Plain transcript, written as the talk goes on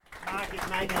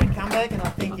making a comeback, and I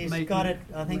think he's got it.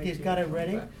 I think he's got it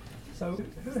ready. So,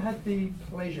 who had the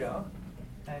pleasure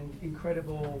and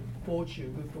incredible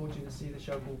fortune, good fortune, to see the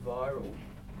show called Viral?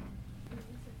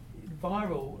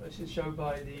 Viral is a show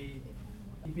by the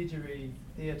Ibidjiri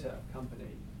Theatre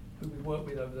Company, who we worked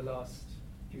with over the last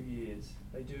few years.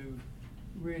 They do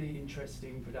really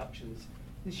interesting productions.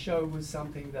 This show was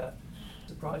something that I was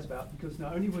surprised about, because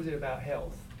not only was it about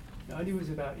health, not only was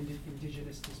it about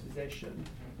Indigenous dispossession,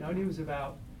 not only was it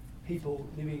about people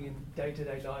living in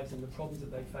day-to-day lives and the problems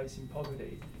that they face in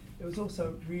poverty, it was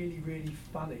also really, really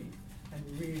funny and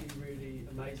really, really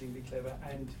amazingly clever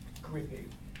and gripping.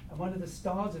 And one of the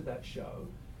stars of that show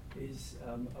is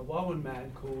a Wawan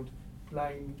man called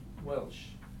Blaine Welsh,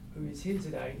 who is here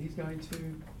today, and he's going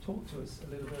to talk to us a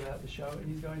little bit about the show, and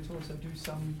he's going to also do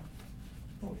some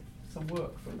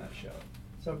work from that show.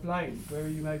 So Blaine, wherever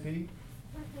you may be.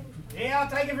 Yeah, I'll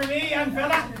take it from here, young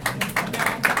fella. Hey,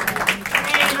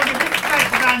 look at this place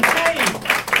is unseen.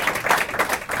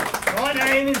 My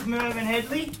name is Mervyn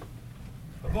Headley.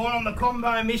 I was born on the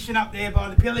Combo mission up there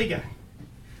by the Pilliga.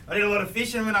 I did a lot of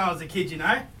fishing when I was a kid, you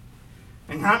know,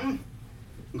 and hunting,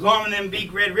 and climbing them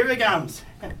big red river gums.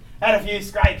 Had a few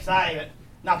scrapes, but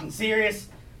nothing serious.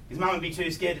 His mum would be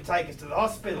too scared to take us to the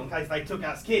hospital in case they took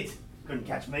us kids. Couldn't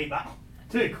catch me, but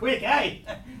too quick, eh?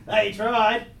 They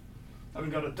tried. I've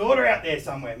got a daughter out there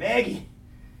somewhere, Maggie.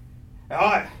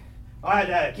 I had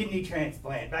a kidney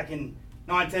transplant back in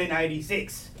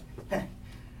 1986.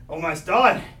 Almost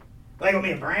died. They got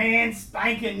me a brand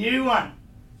spanking new one.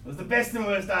 It was the best and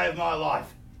worst day of my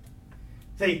life.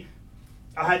 See,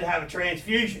 I had to have a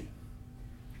transfusion,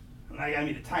 and they gave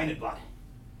me the tainted blood.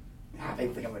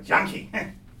 People think I'm a junkie.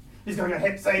 Just because I got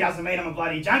Hep C doesn't mean I'm a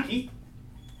bloody junkie.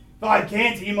 If I had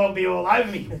cancer, you might be all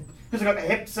over me. Because I got the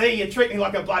Hep C, you treat me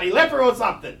like a bloody leper or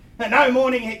something. And no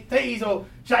morning teas or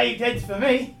shaved heads for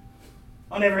me.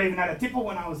 I never even had a tipple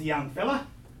when I was a young fella.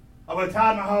 I worked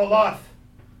hard my whole life.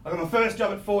 I got my first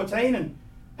job at 14 and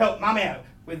helped mum out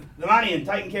with the money and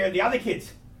taking care of the other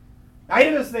kids.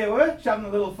 8 of us there were, shoving a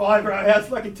little fibro house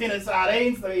like a tin of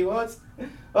sardines, there he was.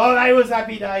 Oh, they was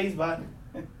happy days, but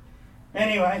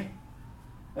anyway,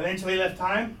 eventually left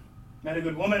home, met a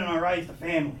good woman, and I raised a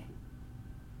family.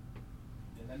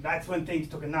 And that's when things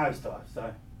took a nosedive,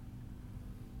 so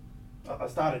I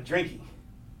started drinking.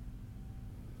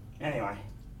 Anyway,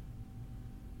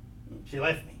 she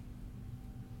left me.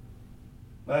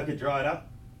 Work had dried up.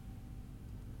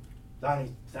 There's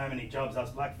only so many jobs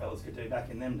us blackfellas could do back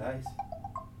in them days.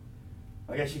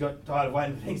 I guess she got tired of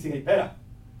waiting for things to get better.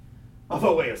 I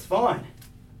thought we was fine.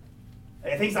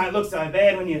 Things don't look so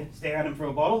bad when you stare at them for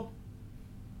a bottle.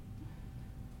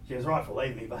 She was right for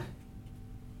leaving me, but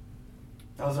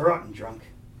I was a rotten drunk.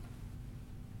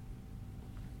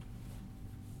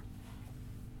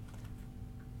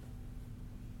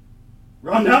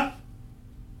 Rhonda!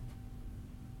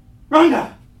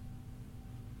 Rhonda!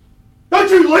 Don't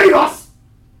you leave us!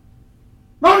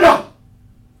 Rhonda!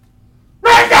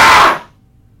 Rhonda!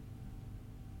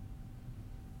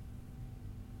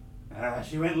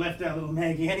 She went and left our little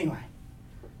Maggie anyway.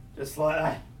 Just like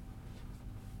that.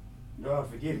 God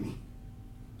forgive me.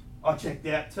 I checked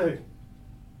out too.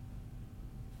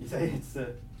 You see, it's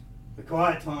the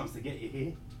quiet times that get you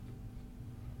here.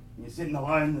 You're sitting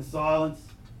alone in the silence.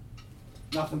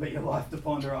 Nothing but your life to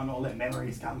ponder on, all their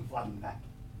memories come flooding back.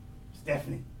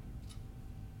 Stephanie.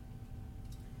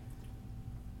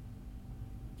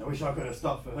 I wish I could have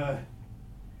stopped for her.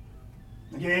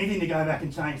 I'd give anything to go back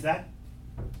and change that.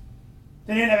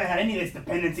 Then you never had any of this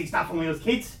dependency stuff when we was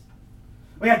kids.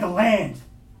 We had the land,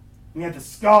 we had the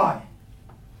sky,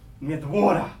 and we had the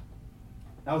water.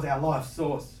 That was our life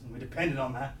source, and we depended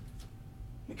on that.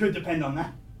 We could depend on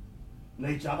that,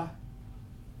 and each other.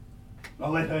 I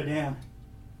let her down.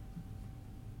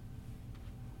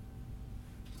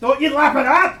 Thought you'd lap it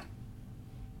up!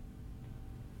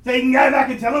 So you can go back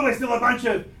and tell them we're still a bunch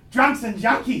of drunks and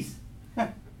junkies. You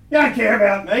don't care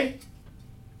about me.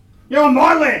 You're on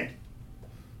my land.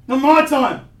 On my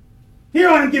time. Here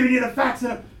I am giving you the facts,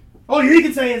 and all you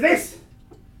can say is this.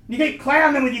 You keep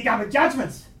clowning them with your government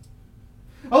judgments.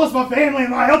 I lost my family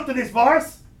and my health to this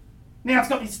virus. Now it's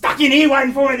got me stuck in here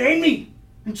waiting for it to end me.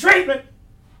 And treatment.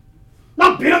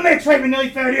 Not been on their treatment nearly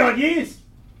 30 odd years.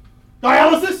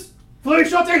 Dialysis, flu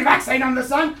shots, every vaccine under the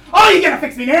sun. Oh, you're going to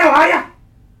fix me now, are you?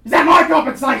 Is that my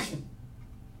compensation?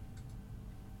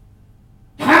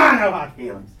 Ah, no hard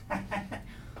feelings.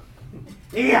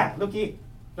 Here, look here.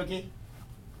 Look here.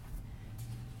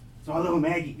 It's my little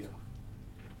Maggie girl.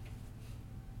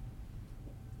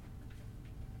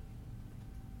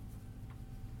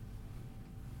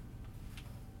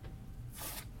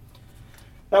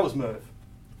 That was Merv.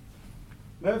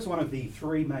 Merv's one of the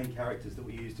three main characters that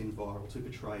we used in Viral to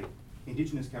portray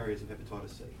Indigenous carriers of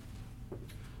hepatitis C.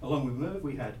 Along with Merv,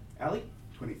 we had Ali,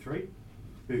 23,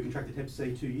 who contracted Hep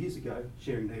C 2 years ago,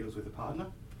 sharing needles with a partner.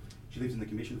 She lives in the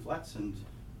Commission Flats and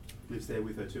lives there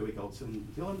with her 2-week-old son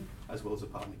Dylan, as well as a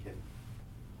partner Kevin.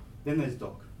 Then there's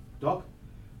Doc. Doc,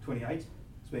 28, has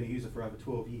been a user for over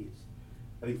 12 years,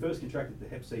 having first contracted the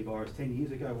Hep C virus 10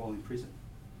 years ago while in prison.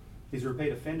 He's a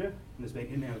repeat offender and has been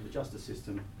in and out of the justice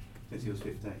system since he was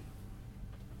 15.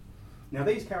 Now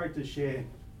these characters share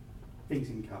things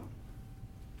in common.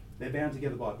 They're bound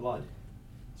together by blood,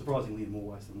 surprisingly in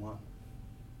more ways than one.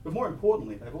 But more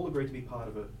importantly, they've all agreed to be part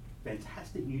of a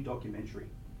fantastic new documentary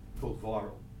called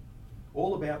Viral,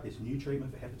 all about this new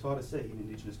treatment for hepatitis C in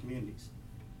Indigenous communities.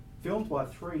 Filmed by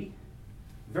three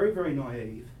very, very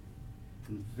naive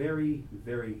and very,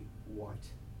 very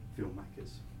white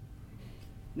filmmakers.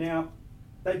 Now,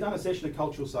 they've done a session of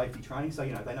cultural safety training, so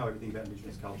they know everything about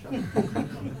Indigenous culture.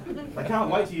 They can't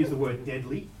wait to use the word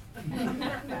deadly.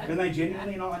 And they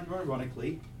genuinely and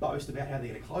ironically boast about how they're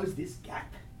going to close this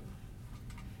gap.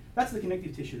 That's the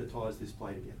connective tissue that ties this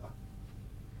play together.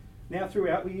 Now,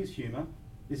 throughout, we use humour.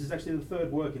 This is actually the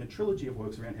third work in a trilogy of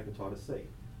works around hepatitis C,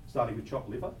 starting with Chopped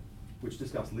Liver, which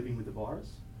discussed living with the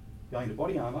virus, going to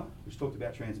Body Armour, which talked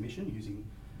about transmission using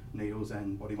needles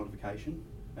and body modification,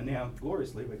 and now,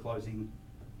 gloriously, we're closing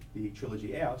the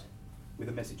trilogy out with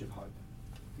a message of hope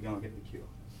to go and get the cure.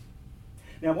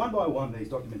 Now, one by one, these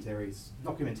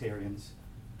documentarians,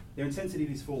 their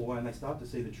insensitivities fall away and they start to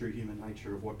see the true human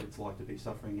nature of what it's like to be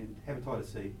suffering in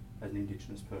hepatitis C as an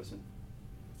Indigenous person.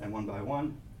 And one by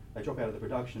one, they drop out of the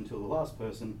production until the last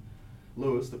person,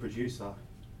 Lewis, the producer,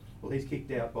 well, he's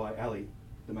kicked out by Ali,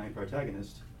 the main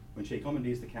protagonist, when she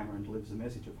commandeers the camera and delivers a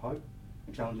message of hope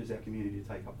and challenges our community to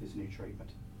take up this new treatment.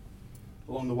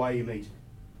 Along the way, you meet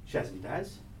Shaz and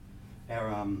Daz,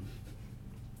 our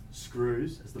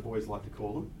screws, as the boys like to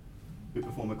call them, who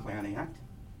perform a clowning act.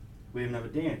 We even have a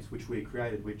dance which we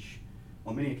created, which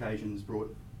on many occasions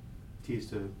brought tears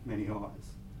to many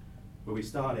eyes, where we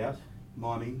start out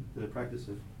miming the practice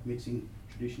of mixing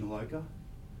traditional ochre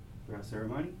for our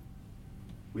ceremony.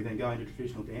 We then go into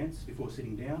traditional dance before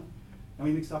sitting down, and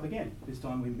we mix up again. This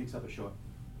time we mix up a shot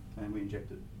and we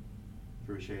inject it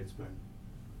through a shared spoon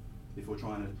before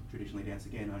trying to traditionally dance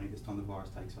again, only this time the virus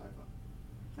takes over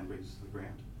and brings us to the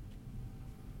ground.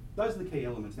 Those are the key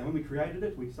elements. Now, when we created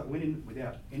it, we went in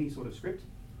without any sort of script.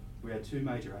 We had two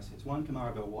major assets. One,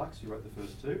 Kamara Bell Wykes, who wrote the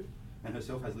first two, and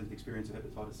herself has lived experience of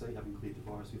hepatitis C, having cleared the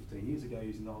virus 15 years ago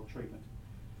using the old treatment.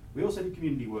 We also did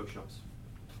community workshops.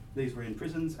 These were in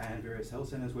prisons and various health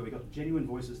centres where we got genuine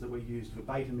voices that were used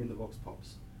verbatim in the Vox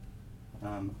Pops,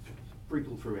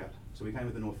 sprinkled throughout. So we came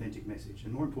with an authentic message.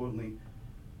 And more importantly,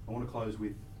 I want to close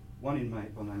with one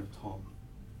inmate by the name of Tom,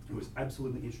 who was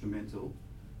absolutely instrumental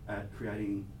at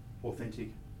creating authentic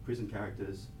prison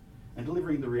characters and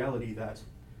delivering the reality that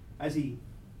as he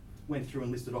went through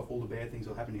and listed off all the bad things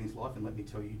that happened in his life, and let me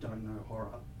tell you, you don't know horror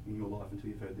in your life until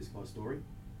you've heard this guy's story.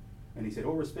 And he said,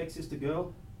 all respect, sister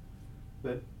girl,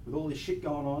 but with all this shit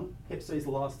going on, Hep C is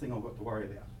the last thing I've got to worry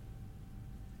about.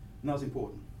 And that was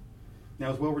important. Now,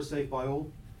 it was well received by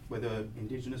all, whether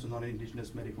Indigenous or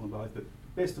non-Indigenous, medical and both, but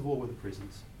best of all were the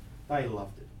prisons. They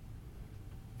loved it.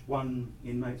 One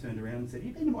inmate turned around and said, have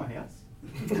you been to my house?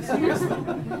 Seriously.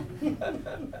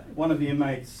 One of the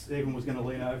inmates even was going to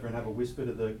lean over and have a whisper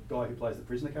to the guy who plays the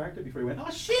prisoner character before he went,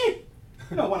 oh shit,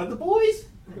 you're not one of the boys.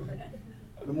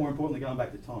 But more importantly, going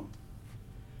back to Tom.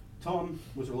 Tom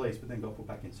was released but then got put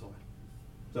back inside.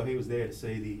 So he was there to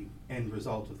see the end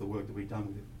result of the work that we'd done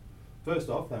with him. First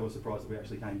off, they were surprised that we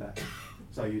actually came back,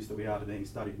 so used that we are to being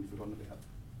studied and forgotten about.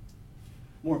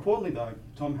 More importantly though,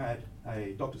 Tom had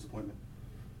a doctor's appointment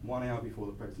 1 hour before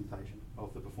the presentation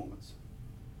of the performance.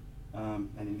 And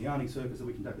in the Arnie circus that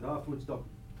we conducted afterwards, Tom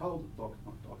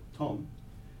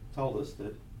told us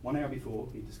that 1 hour before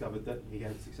he discovered that he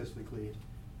had successfully cleared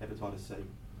hepatitis C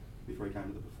before he came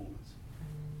to the performance.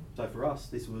 So for us,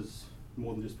 this was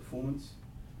more than just performance,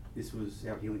 this was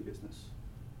our healing business.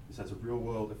 This has a real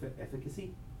world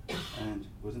efficacy, and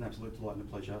it was an absolute delight and a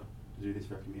pleasure to do this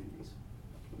for our communities.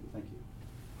 Thank you.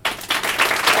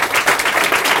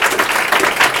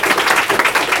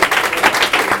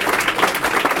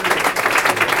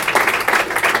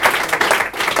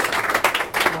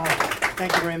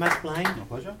 Thank you very much, Blaine. My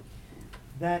pleasure.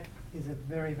 That is a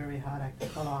very, very hard act to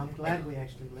follow. I'm glad we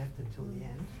actually left until the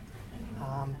end.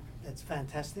 It's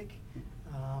fantastic.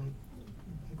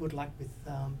 Good luck with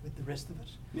the rest of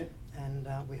it. Yep. And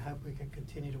we hope we can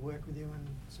continue to work with you and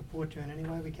support you in any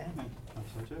way we can. I hope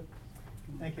so too.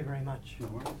 Thank you very much. No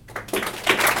worries.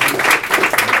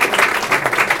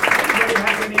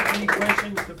 Anybody have any questions?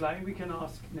 questions for Blaine we can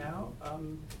ask now.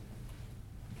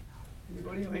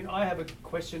 Anybody? I mean, I have a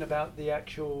question about the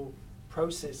actual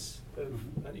process of,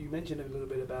 you mentioned a little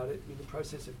bit about it, the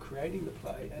process of creating the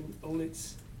play and all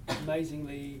its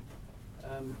amazingly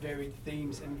varied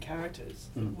themes and characters.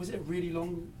 Was it a really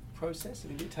long process? I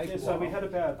mean, did it take a while? So we had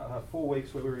about 4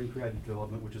 weeks where we were in creative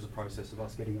development, which is a process of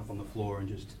us getting up on the floor and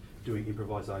just doing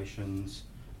improvisations.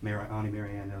 Auntie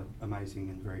Marianne, an amazing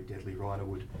and very deadly writer,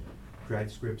 would create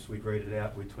scripts, we'd read it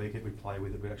out, we'd tweak it, we'd play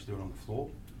with it, we'd actually do it on the floor.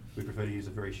 We prefer to use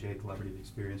a very shared collaborative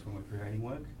experience when we're creating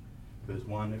work, because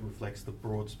one, it reflects the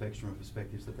broad spectrum of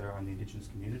perspectives that there are in the Indigenous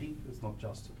community. It's not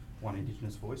just one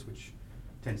Indigenous voice, which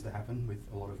tends to happen with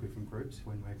a lot of different groups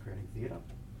when we're creating theatre.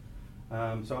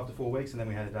 So after 4 weeks, and then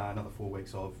we had another 4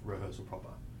 weeks of rehearsal proper.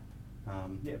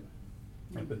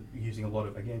 But using a lot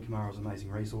of, again, Kumara's an amazing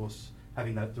resource,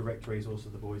 having that direct resource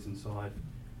of the boys inside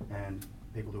and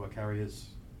people who are carriers.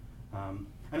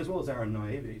 And as well as our own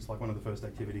naivety, it's like one of the first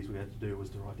activities we had to do was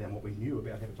to write down what we knew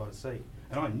about hepatitis C.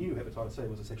 And I knew hepatitis C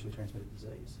was a sexually transmitted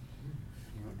disease.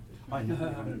 I knew,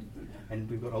 and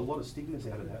we've got a lot of stigmas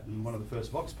out of that, and one of the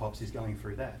first Vox Pops is going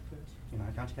through that. You know,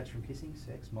 can't you catch from kissing,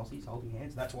 sex, mossies, holding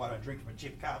hands? That's why I don't drink from a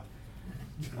chip cup.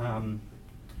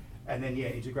 And then,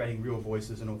 integrating real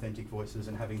voices and authentic voices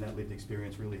and having that lived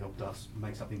experience really helped us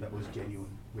make something that was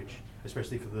genuine, which,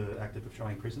 especially for the act of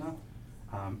portraying prisoner,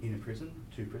 in a prison,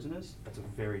 2 prisoners, that's a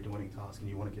very daunting task, and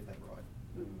you want to get that right.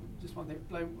 Just one thing,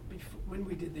 when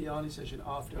we did the Arnie session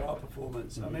after our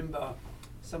performance, I remember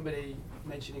somebody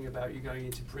mentioning about you going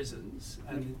into prisons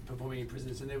and performing in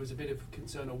prisons, and there was a bit of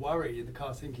concern or worry in the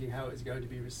cast thinking how it was going to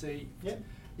be received.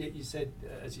 Yet you said,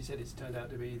 as you said, it's turned out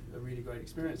to be a really great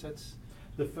experience. That's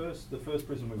the first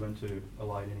prison we went to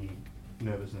allayed any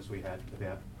nervousness we had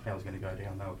about how it was going to go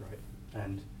down. They were great,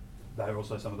 and they were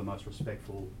also some of the most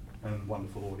respectful and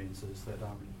wonderful audiences that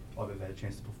I've ever had a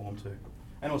chance to perform to.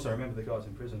 And also remember the guys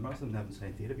in prison, most of them haven't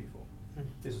seen theatre before.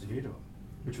 This was new to them,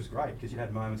 which was great, because you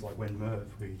had moments like when Merv,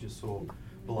 where you just saw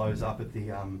blows up at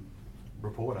the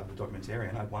reporter, the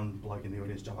documentarian. I had one bloke in the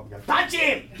audience jump up and go, "Touch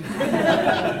him!"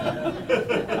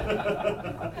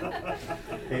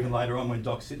 Even later on when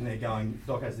Doc's sitting there going,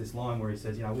 Doc has this line where he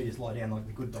says, we just lie down like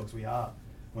the good dogs we are.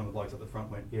 One of the blokes at the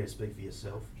front went, "Yeah, speak for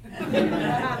yourself."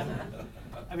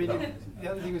 I mean, the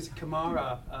other thing was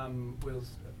Kumara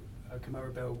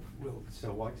Kumara Bell Wilkes.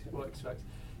 Wilkes.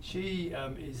 She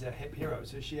is a HEP hero,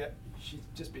 so she's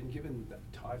just been given that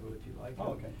title, if you like.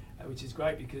 Oh, okay. Which is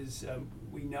great because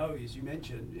we know, as you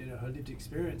mentioned, her lived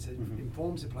experience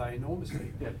informs the play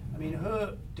enormously. Yep. I mean,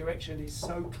 her direction is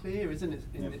so clear, isn't it?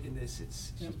 In this,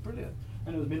 she's brilliant.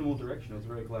 And it was minimal direction. It was a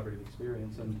very collaborative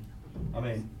experience. And I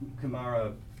mean,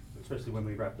 Kumara, especially when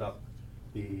we wrapped up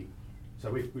so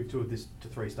we've toured this to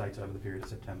 3 states over the period of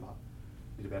September.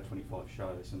 Did about 25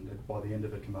 shows, and by the end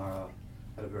of it, Kumara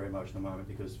had a very emotional moment,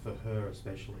 because for her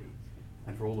especially,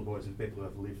 and for all the boys and people who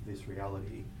have lived this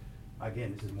reality,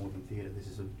 again, this is more than theatre. This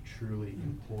is a truly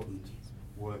important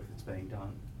work that's being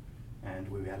done. And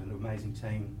we had an amazing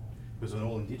team. It was an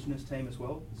all-Indigenous team as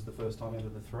well. This is the first time out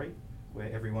of the 3 where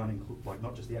everyone, like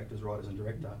not just the actors, writers and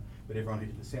director, but everyone who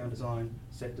did the sound design,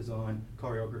 set design,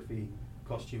 choreography,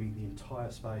 costuming, the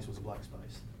entire space was a black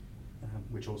space,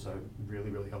 which also really,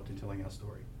 really helped in telling our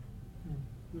story.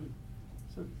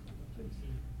 So, please.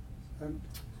 Can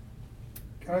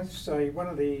I just say, one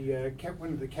of the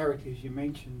characters you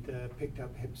mentioned picked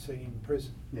up Hep C in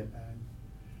prison.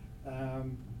 Yeah.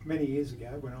 Many years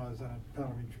ago, when I was on a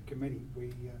parliamentary committee,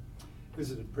 we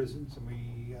visited prisons, and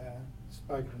we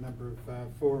spoke at a number of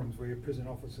forums where prison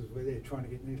officers were there trying to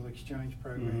get needle exchange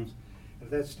programs. At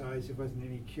that stage, there wasn't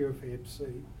any cure for Hep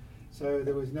C, so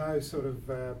there was no sort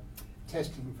of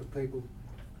testing for people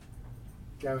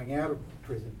going out of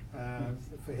prison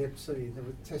for Hep C. There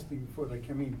was testing before they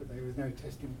come in, but there was no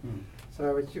testing.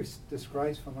 So it's just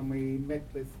disgraceful. And we met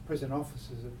with prison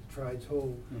officers at the Trades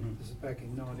Hall. This is back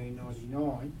in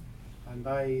 1999, and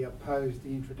they opposed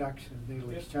the introduction of needle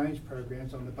exchange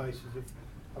programs on the basis of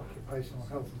occupational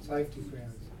health and safety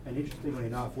grounds. And interestingly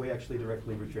enough, we actually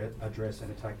directly address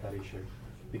and attack that issue.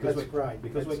 Because That's great.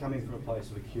 Because we're coming from a place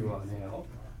of a cure now,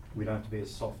 we don't have to be as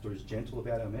soft or as gentle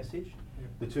about our message.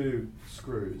 The 2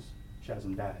 screws, Chaz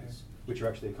and Daz, which are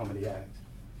actually a comedy act,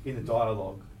 in the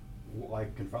dialogue, I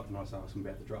confront them and I ask them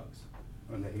about the drugs.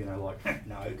 And they're, like,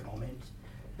 no comment,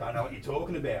 don't know what you're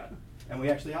talking about. And we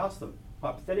actually ask them,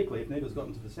 hypothetically, if needles got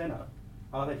into the centre,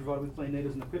 are they provided with clean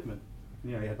needles and equipment?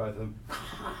 You had both of them.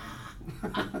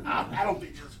 That'll be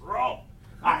just wrong.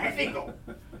 Unethical.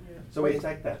 So we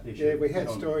attacked that issue. Yeah, we had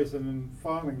stories of them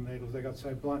filing needles. They got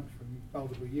so blunt from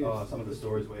multiple use. Oh, some of the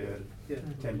stories we heard.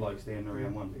 10 blokes standing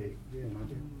around one pig.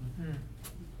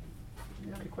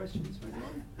 Any other questions for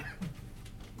anyone?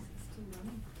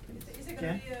 Is there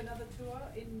going to be another tour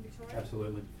in Victoria?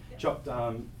 Absolutely. Yep. Chopped,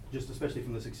 just especially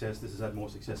from the success, this has had more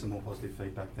success and more positive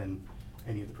feedback than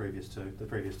any of the previous two. The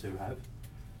previous two have.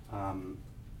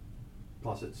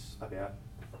 Plus, it's about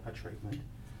a treatment.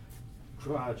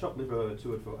 Chopped liver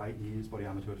toured for 8 years, Body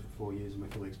Armour toured for 4 years, and we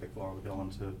fully expect Viral to go on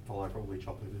to follow probably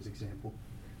Chopped liver's example.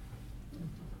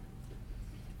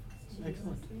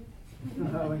 Excellent.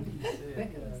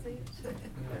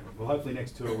 Well, hopefully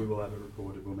next tour we will have it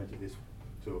recorded. We'll meant to this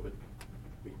tour, but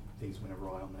things went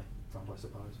awry on that front, I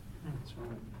suppose. That's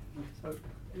right. So,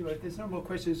 anyway, if there's no more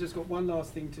questions, just got one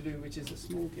last thing to do, which is a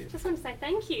small gift. Just want to say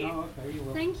thank you. Oh, okay, you're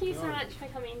welcome. Thank you so Right. much for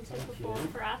coming to Thank perform you.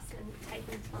 for us and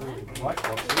taking time. Right,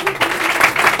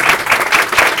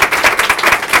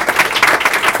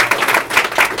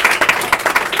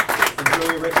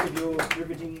 Enjoy the rest of your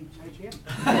riveting AGM.